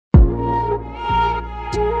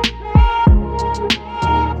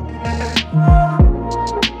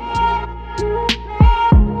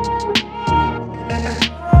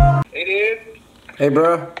Hey,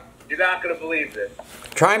 bro. You're not gonna believe this.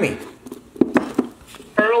 Try me.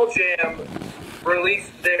 Pearl Jam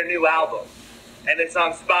released their new album, and it's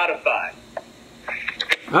on Spotify.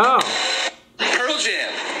 Oh. Pearl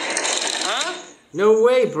Jam. Huh? No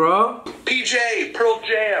way, bro. PJ, Pearl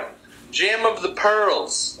Jam. Jam of the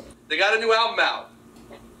Pearls. They got a new album out.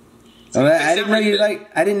 Oh, I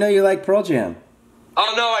didn't know you liked Pearl Jam.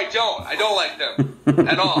 Oh, no, I don't. I don't like them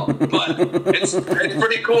at all. But it's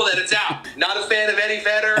pretty cool that it's out. Not a fan of Eddie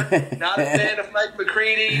Vedder. Not a fan of Mike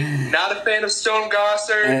McCready. Not a fan of Stone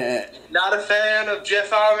Gossard. Not a fan of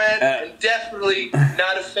Jeff Ahmed. And definitely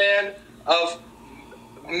not a fan of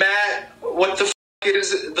Matt. What the f***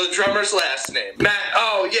 is the drummer's last name?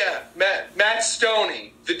 Matt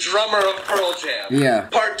Stoney, the drummer of Pearl Jam. Yeah.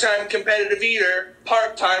 Part-time competitive eater,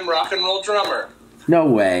 part-time rock and roll drummer. No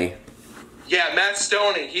way. Yeah, Matt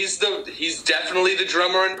Stoney. He's definitely the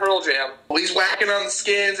drummer in Pearl Jam. He's whacking on the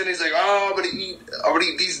skins, and he's like, I'm gonna eat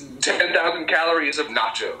these 10,000 calories of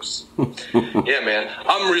nachos. Yeah, man.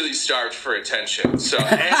 I'm really starved for attention. So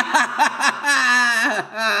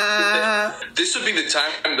this would be the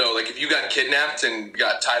time, though. Like, if you got kidnapped and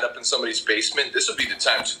got tied up in somebody's basement, this would be the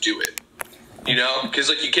time to do it. You know, because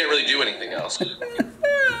like you can't really do anything else.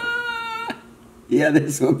 Yeah,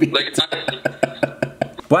 this would be. Like,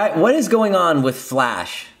 What is going on with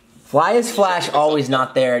Flash? Why is Flash always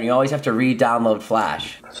not there and you always have to re-download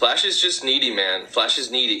Flash? Flash is just needy, man. Flash is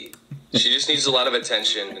needy. She just needs a lot of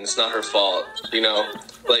attention, and it's not her fault. You know,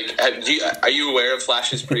 like, are you aware of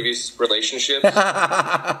Flash's previous relationships? You know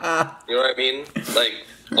what I mean? Like,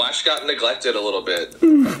 Flash got neglected a little bit,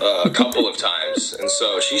 a couple of times, and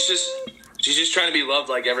so she's just trying to be loved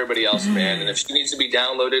like everybody else, man. And if she needs to be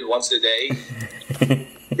downloaded once a day.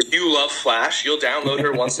 If you love Flash, you'll download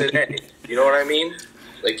her once a day. You know what I mean?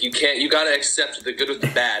 Like, you gotta accept the good with the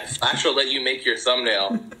bad. Flash will let you make your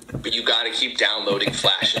thumbnail, but you gotta keep downloading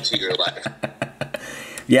Flash into your life.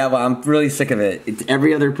 Yeah, well, I'm really sick of it.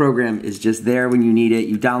 Every other program is just there when you need it.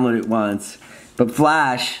 You download it once. But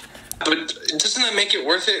Flash... But doesn't that make it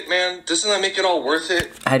worth it, man? Doesn't that make it all worth it?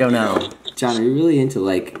 I don't know. John, are you really into,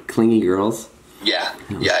 like, clingy girls? Yeah.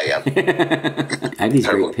 I am. I have these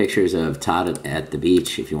great pictures of Todd at the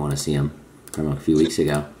beach, if you want to see them, from a few weeks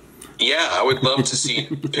ago. Yeah, I would love to see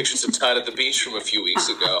pictures of Todd at the beach from a few weeks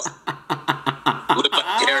ago. Live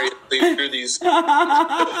vicariously through these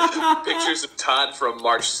pictures of Todd from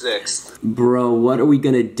March 6th. Bro, what are we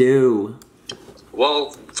going to do?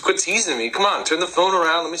 Well, quit teasing me. Come on, turn the phone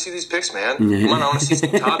around. Let me see these pics, man. Come on, I want to see some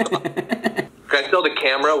Todd. Can I tell the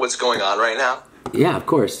camera what's going on right now? Yeah, of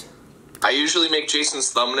course. I usually make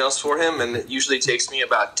Jason's thumbnails for him, and it usually takes me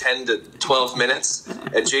about 10 to 12 minutes.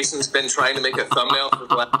 And Jason's been trying to make a thumbnail for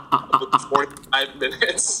the last 45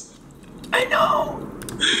 minutes. I know.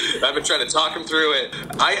 I've been trying to talk him through it.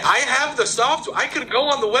 I have the software. I could go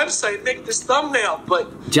on the website and make this thumbnail,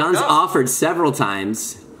 but... John's offered several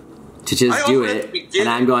times to just do it. And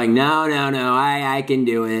I'm going, no, I can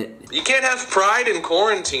do it. You can't have pride in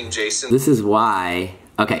quarantine, Jason. This is why...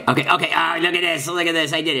 Okay. Look at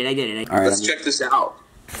this. I did it. All right, let's check this out.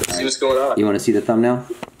 Let's see what's going on. You want to see the thumbnail?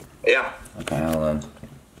 Yeah. Okay, hold on.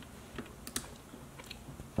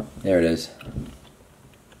 There it is.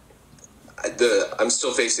 I'm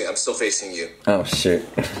still facing you. Oh shit.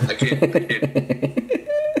 I can't.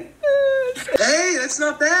 Hey, that's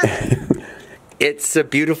not bad. It's a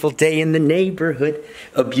beautiful day in the neighborhood.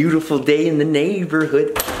 A beautiful day in the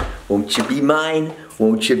neighborhood. Won't you be mine?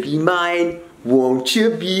 Won't you be mine? Won't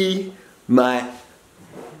you be my...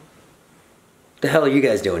 The hell are you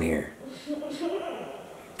guys doing here?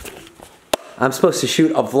 I'm supposed to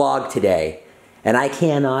shoot a vlog today, and I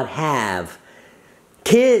cannot have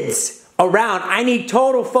kids around. I need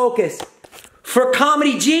total focus for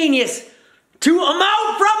Comedy Genius to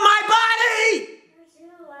emote from my body! You're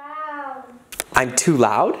too loud. I'm too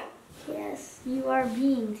loud? Yes, you are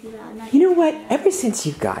being too loud. You know what? Ever since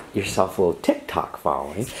you got yourself a little TikTok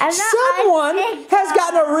following, I'm not someone on TikTok. has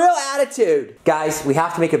gotten a real attitude. Guys, we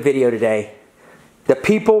have to make a video today. The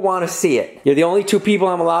people want to see it. You're the only two people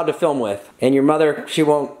I'm allowed to film with. And your mother, she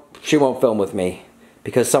won't film with me.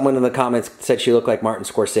 Because someone in the comments said she looked like Martin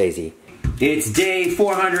Scorsese. It's day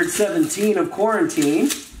 417 of quarantine.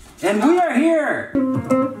 And we are here.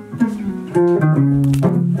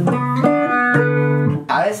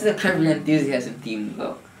 How does the Curb Your Enthusiasm theme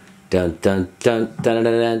go? Dun dun dun dun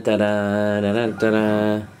dun dun dun dun dun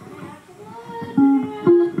dun.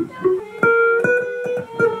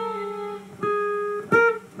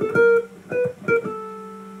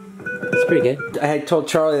 It's pretty good. I had told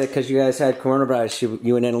Charlie that because you guys had coronavirus,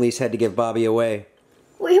 you and Annalise had to give Bobby away.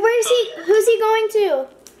 Wait, where is he? Who's he going to?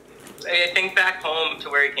 I think back home to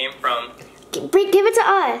where he came from. Give it to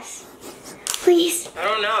us. Please. I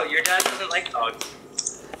don't know. Your dad doesn't like dogs.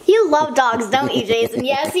 You love dogs, don't you, Jason?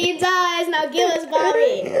 Yes, he does. Now give us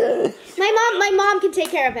Bobby. My mom can take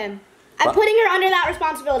care of him. I'm putting her under that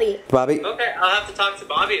responsibility. Bobby? Okay, I'll have to talk to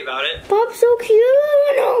Bobby about it. Bob's so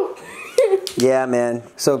cute. Yeah, man.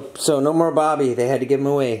 So no more Bobby. They had to give him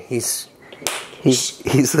away. He's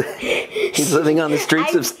living on the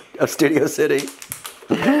streets of Studio City.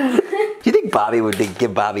 Do you think Bobby would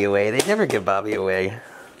give Bobby away? They'd never give Bobby away.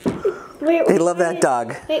 They love that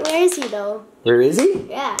dog. Wait, where is he though? Where is he?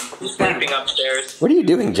 Yeah. He's sleeping upstairs. What are you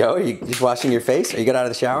doing, Joe? Are you just washing your face? Are you got out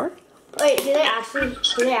of the shower? Wait, do they actually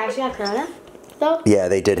have Corona though? Yeah,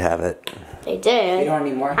 they did have it. They did. You don't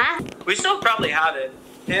anymore? Huh? We still probably have it.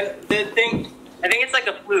 And I think it's like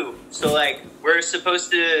a flu. So like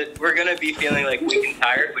we're gonna be feeling like weak and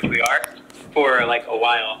tired, which we are, for like a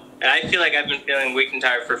while. And I feel like I've been feeling weak and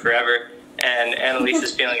tired for forever. And Annalise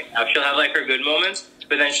is feeling it now. She'll have like her good moments,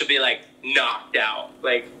 but then she'll be like knocked out,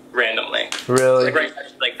 like randomly. Really? Like right now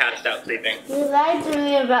she's like passed out sleeping. You lied to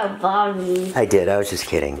me about Bobby. I did. I was just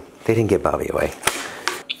kidding. They didn't give Bobby away.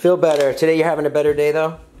 Feel better. Today you're having a better day,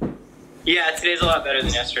 though? Yeah, today's a lot better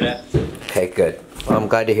than yesterday. Okay, good. Well, I'm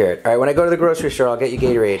glad to hear it. All right, when I go to the grocery store, I'll get you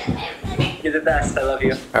Gatorade. You're the best. I love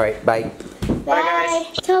you. All right, bye. Bye.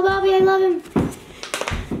 Tell Bobby I love him.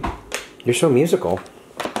 You're so musical.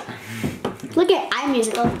 Look I'm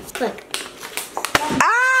musical. Look.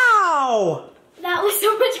 Ow! That was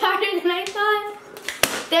so much harder than I thought.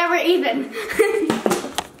 There, we're even.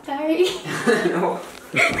 Sorry. No.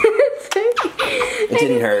 It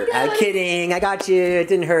didn't hurt. I'm kidding. I got you. It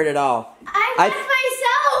didn't hurt at all. I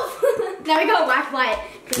myself. Now we go whack what?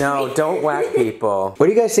 No, don't whack people. What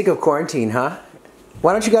do you guys think of quarantine, huh?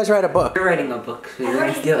 Why don't you guys write a book? You're writing a book, so you're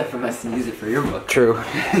going to steal it from us and use it for your book. True.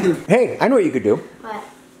 Hey, I know what you could do. What?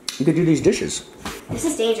 You could do these dishes. This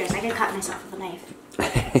is dangerous. I could cut myself with a knife.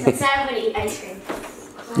 Let's say I'm gonna eat ice cream.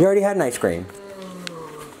 You already had an ice cream.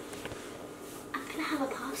 I'm gonna have a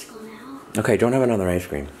popsicle now. Okay, don't have another ice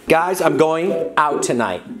cream. Guys, I'm going out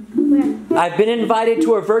tonight. Where? I've been invited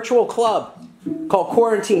to a virtual club called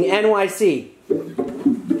Quarantine NYC.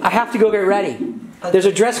 I have to go get ready. There's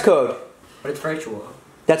a dress code. But it's virtual.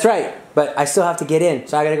 That's right, but I still have to get in,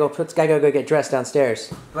 so I gotta go get dressed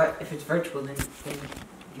downstairs. But if it's virtual, then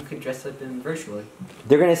you could dress up in virtually.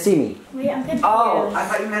 They're gonna see me. Wait, I'm confused. Oh, I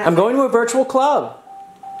thought you meant... I'm going to a virtual club.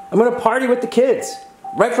 I'm gonna party with the kids,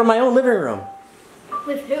 right from my own living room.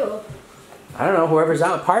 With who? I don't know, whoever's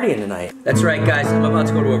out partying tonight. That's right, guys. I'm about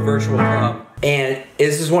to go to a virtual club, and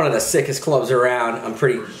this is one of the sickest clubs around. I'm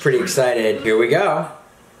pretty excited. Here we go.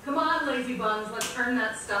 Come on, lazy buns, let's earn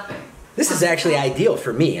that stuffing. This is actually ideal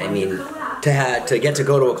for me. I mean, to get to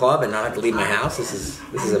go to a club and not have to leave my house. This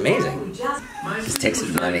is amazing. Just take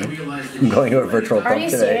some money. I'm going to a virtual club Are you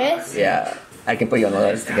today. serious? Yeah. I can put you on the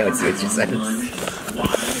list to go and see what she says.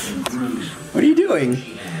 What are you doing?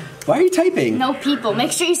 Why are you typing? No people.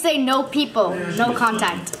 Make sure you say no people, no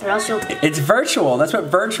contact, or else you'll. It's virtual. That's what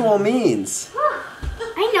virtual means.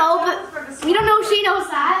 I know, but we don't know if she knows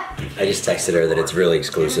that. I just texted her that it's really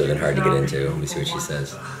exclusive and hard to get into. Let me see what she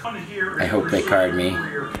says. I hope they card me.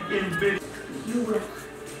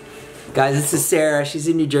 Guys, this is Sarah. She's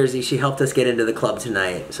in New Jersey. She helped us get into the club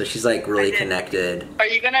tonight, so she's like really connected. Are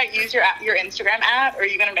you gonna use your Instagram ad, or are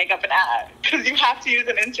you gonna make up an ad? Because you have to use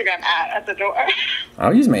an Instagram ad at the door.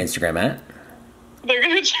 I'll use my Instagram ad. They're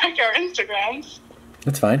gonna check our Instagrams.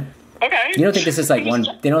 That's fine. Okay. You don't think this is like one?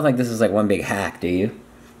 They don't think this is like one big hack, do you?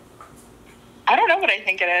 I don't know what I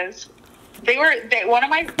think it is.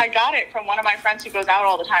 I got it from one of my friends who goes out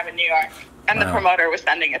all the time in New York, and the promoter was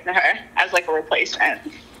sending it to her as like a replacement.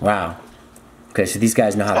 Wow. Okay, so these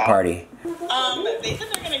guys know how to party. They said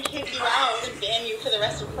they're gonna kick you out and ban you for the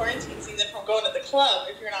rest of quarantine season from going to the club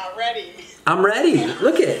if you're not ready. I'm ready.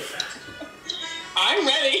 Look it. I'm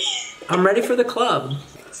ready. I'm ready for the club.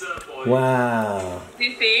 Wow. Do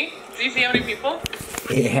you see how many people?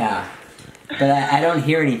 Yeah. But I don't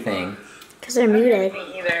hear anything. Because they're muted.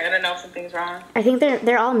 Me either. I don't know if something's wrong. I think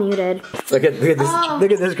they're all muted. Look at this. Oh.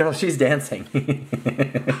 Look at this girl. She's dancing.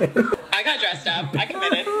 I got dressed up. I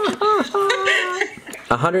committed.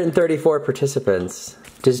 134 participants.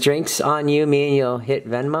 Does drinks on you mean you'll hit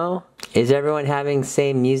Venmo? Is everyone having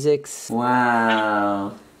same musics?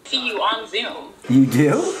 Wow. See you on Zoom. You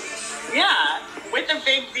do? Yeah, with a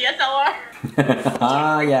big DSLR.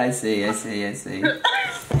 Ah, yeah, I see.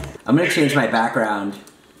 I'm gonna change my background.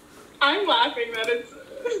 I'm laughing that it's...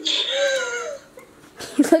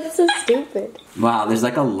 You look so stupid. Wow, there's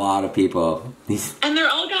like a lot of people. And they're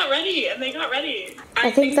all got ready, and they got ready.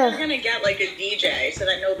 I think they're gonna get like a DJ so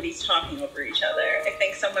that nobody's talking over each other. I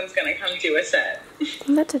think someone's gonna come do a set. I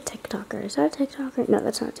think that's a TikToker. Is that a TikToker? No,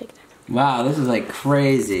 that's not a TikToker. Wow, this is like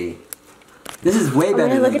crazy. This is way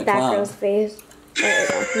better than look the at that club. girl's face.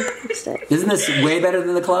 Isn't this way better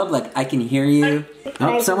than the club? Like, I can hear you.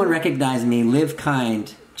 Oh, someone recognized me. Live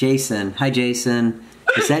kind. Jason. Hi, Jason.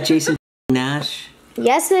 Is that Jason Nash?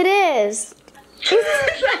 Yes, it is.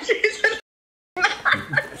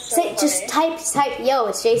 Say, just type. Yo,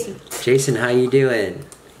 it's Jason. Jason, how you doing?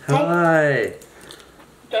 Hi.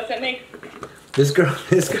 Doesn't make. This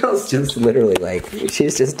girl's just literally like,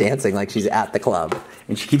 she's just dancing like she's at the club.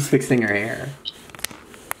 And she keeps fixing her hair.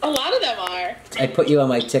 A lot of them are. I put you on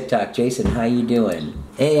my TikTok. Jason, how you doing?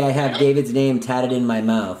 Hey, I have David's name tatted in my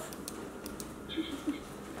mouth.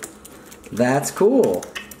 That's cool.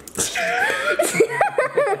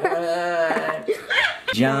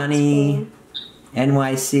 Johnny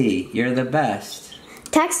NYC, you're the best.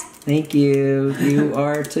 Text. Thank you. You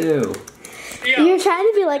are too. Yeah. You're trying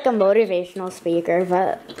to be like a motivational speaker,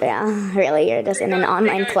 but yeah, really, you're just in an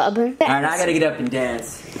online club. Alright, I gotta get up and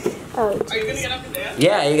dance. Oh, Are you gonna get up and dance?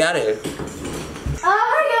 Yeah, you got to.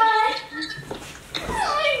 oh my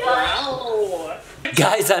god! Wow.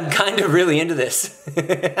 Guys, I'm kind of really into this.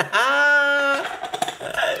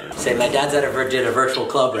 Say, my dad's at a virtual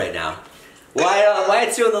club right now. Why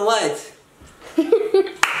it's doing the lights?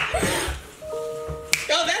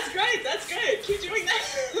 Oh, that's great. That's good. Keep doing that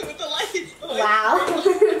with the lights. Wow.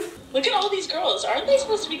 Look at all these girls. Aren't they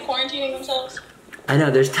supposed to be quarantining themselves? I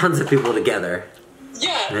know, there's tons of people together.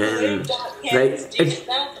 Yeah. And,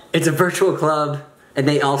 it's a virtual club, and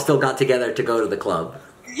they all still got together to go to the club.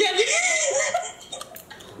 Yeah.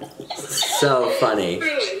 So funny.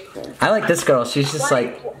 I like this girl. She's just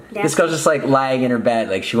like, this girl's just like lying in her bed.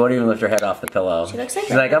 Like, she won't even lift her head off the pillow. She looks like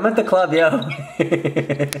She's like, I'm at the club, yo.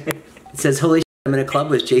 It says, holy shit, I'm in a club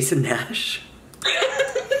with Jason Nash.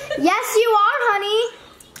 Yes, you are, honey.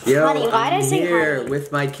 Yo, Honey, why did I I'm say here honey?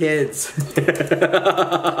 with my kids.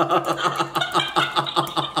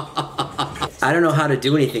 I don't know how to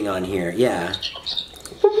do anything on here. Yeah.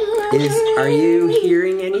 Are you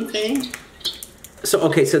hearing anything? So,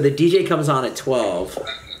 okay, so the DJ comes on at 12.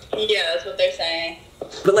 Yeah, that's what they're saying.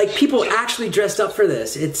 But, like, people actually dressed up for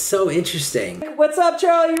this. It's so interesting. What's up,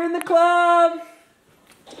 Charlie? You're in the club.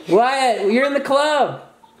 Wyatt, you're in the club.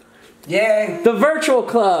 Yay. The virtual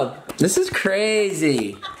club. This is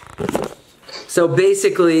crazy. So,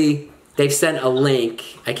 basically, they've sent a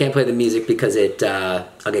link. I can't play the music because I'll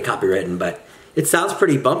get copywritten, but it sounds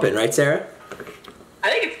pretty bumping, right, Sarah? I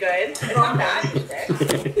think it's good. It's not bad.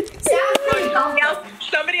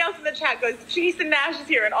 Somebody else in the chat goes, Jason Nash is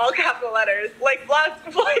here in all capital letters. Like Vlog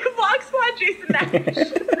Squad Jason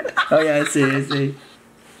Nash. Oh yeah, I see.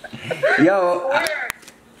 Yo, where?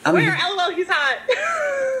 LOL, he's hot.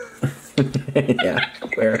 Yeah,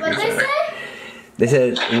 where? What they say? They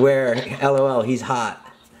said, where? LOL, he's hot.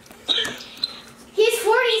 He's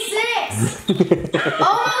 46.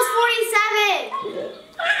 Almost 47. No,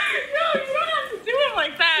 you don't have to do him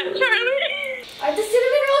like that, Charlie. Are the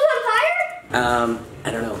cinnamon rolls on fire? I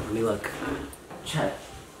don't know. Let me look.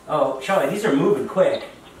 Oh, Charlie, these are moving quick.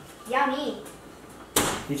 Yummy.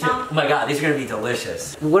 Oh my god, these are gonna be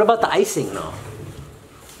delicious. What about the icing, though?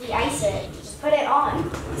 We ice it. Just put it on.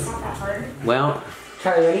 It's not that hard. Well,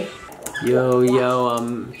 Charlie, ready? yo,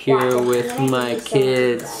 I'm here with my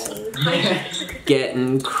kids,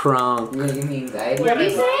 getting crunk. What do you mean, anxiety? What do you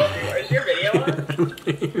say? Is your video on?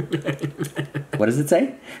 What does it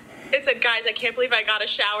say? It said, guys, I can't believe I got a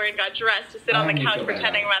shower and got dressed to sit on the couch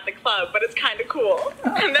pretending I'm at the club, but it's kind of cool.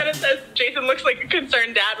 And then it says, Jason looks like a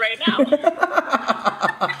concerned dad right now.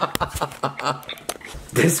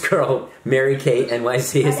 This girl, Mary Kate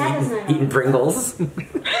NYC, is eating Pringles.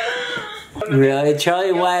 Really?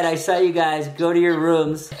 Charlie White, I saw you guys. Go to your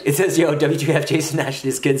rooms. It says, yo, WTF, Jason Nash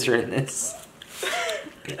and his kids are in this.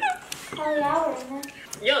 Oh, yeah, we're in there.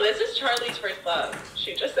 Yo, this is Charlie's first club.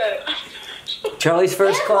 She just said, Charlie's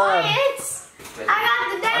first club. I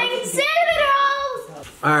got the dang cinnamon rolls.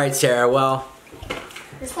 All right, Sarah. Well,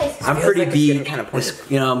 This place is I'm pretty like it's beat. getting kinda pointed.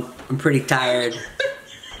 I'm pretty tired.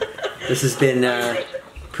 This has been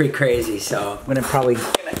pretty crazy, so I'm gonna probably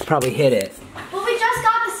hit it. Well, we just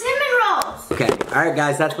got the cinnamon rolls. Okay. All right,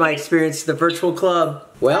 guys. That's my experience at the virtual club.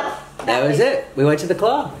 Well, that was it. We went to the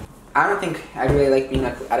club. I don't think I really like being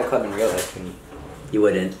at a club in real life. You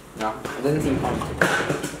wouldn't. No, it doesn't seem fun.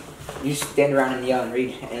 You just stand around and yell and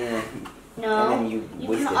read, and No. then you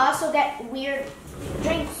waste can it. also get weird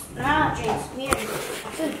drinks. No, not drinks. Weird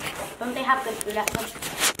food. Don't they have good food at clubs?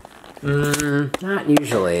 Not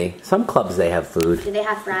usually. Some clubs, they have food. Do they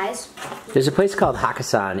have fries? There's a place called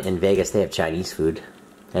Hakkasan in Vegas. They have Chinese food.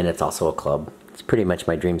 And it's also a club. It's pretty much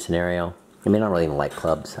my dream scenario. I mean, I don't really even like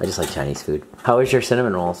clubs. I just like Chinese food. How was your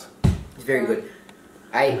cinnamon rolls? It's very good.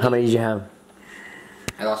 How many did you have?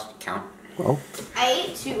 I lost count. Oh. I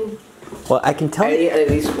ate 2. Well, I can tell I you. ate at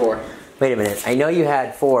least 4. Wait a minute. I know you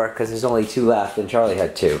had 4 because there's only 2 left, and Charlie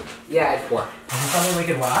had 2. Yeah, I had 4. Is this something we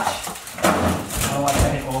could watch? I want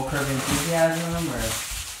like an old Curb Enthusiasm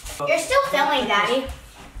or... You're still filming, Daddy.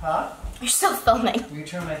 Huh? You're still filming. Will you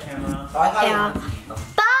turn my camera off? Oh, I thought Yeah.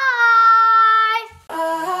 Bye!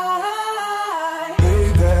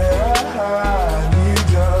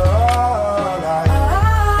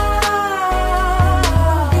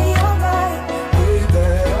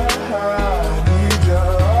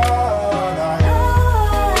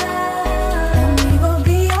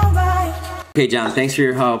 Okay, John, thanks for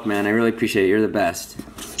your help, man. I really appreciate it. You're the best.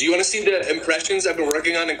 Do you want to see the impressions I've been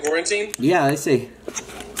working on in quarantine? Yeah, let's see.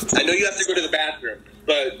 I know you have to go to the bathroom,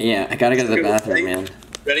 but... Yeah, I gotta go to the bathroom, man.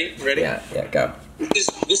 Ready? Ready? Yeah, go. This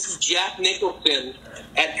is Jack Nicholson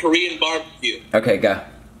at Korean barbecue. Okay, go.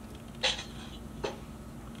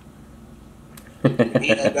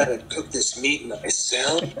 I gotta cook this meat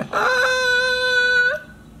myself.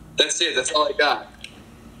 That's it. That's all I got.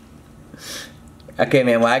 Okay,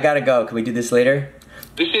 man, well, I gotta go. Can we do this later?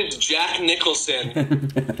 This is Jack Nicholson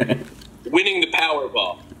winning the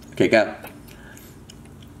Powerball. Okay, go.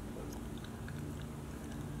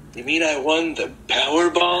 You mean I won the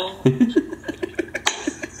Powerball?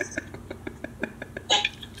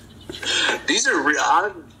 These are real.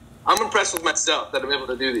 I'm impressed with myself that I'm able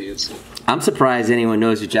to do these. I'm surprised anyone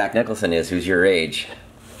knows who Jack Nicholson is who's your age.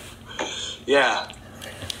 Yeah.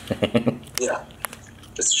 Yeah.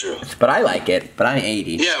 That's true. But I like it, but I'm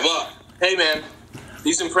 80. Yeah, well, hey man,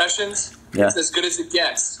 these impressions, it's as good as it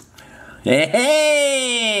gets. Hey!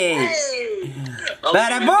 Hey!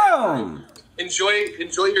 Bada boom! Enjoy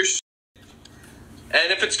your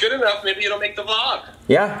And if it's good enough, maybe it'll make the vlog.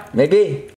 Yeah, maybe.